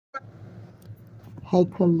Hey,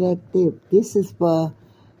 collective, this is for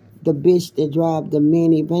the bitch that drive the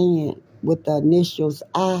minivan with the initials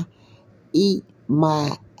I eat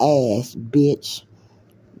my ass, bitch.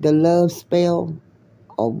 The love spell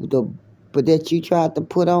but that you tried to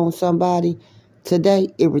put on somebody today,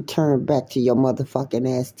 it returned back to your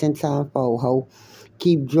motherfucking ass 10 times fold, ho.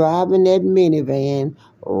 Keep driving that minivan,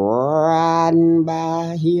 riding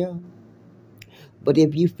by here. But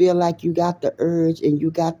if you feel like you got the urge and you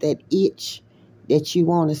got that itch that you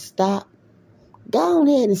want to stop, go on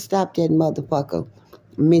ahead and stop that motherfucker,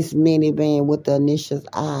 Miss Minivan with the initials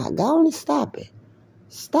I. Go on and stop it.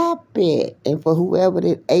 Stop it. And for whoever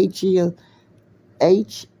that H is,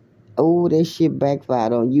 that shit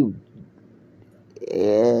backfired on you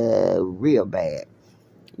real bad.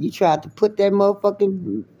 You tried to put that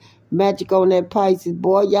motherfucking magic on that Pisces,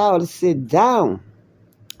 boy, y'all to sit down.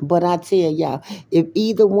 But I tell y'all, if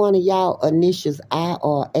either one of y'all initials I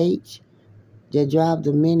or H, that drive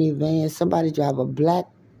the minivan, somebody drive a black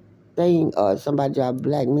thing or somebody drive a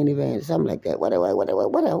black minivan, something like that,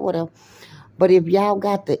 whatever. But if y'all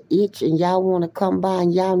got the itch and y'all want to come by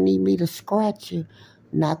and y'all need me to scratch you,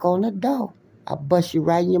 knock on the door. I'll bust you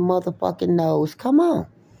right in your motherfucking nose. Come on.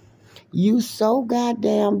 You so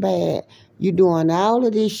goddamn bad. You doing all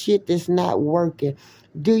of this shit that's not working.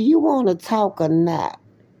 Do you want to talk or not?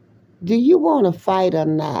 Do you want to fight or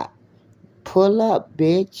not? Pull up,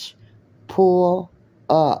 bitch. Pull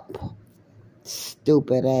up.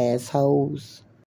 Stupid assholes.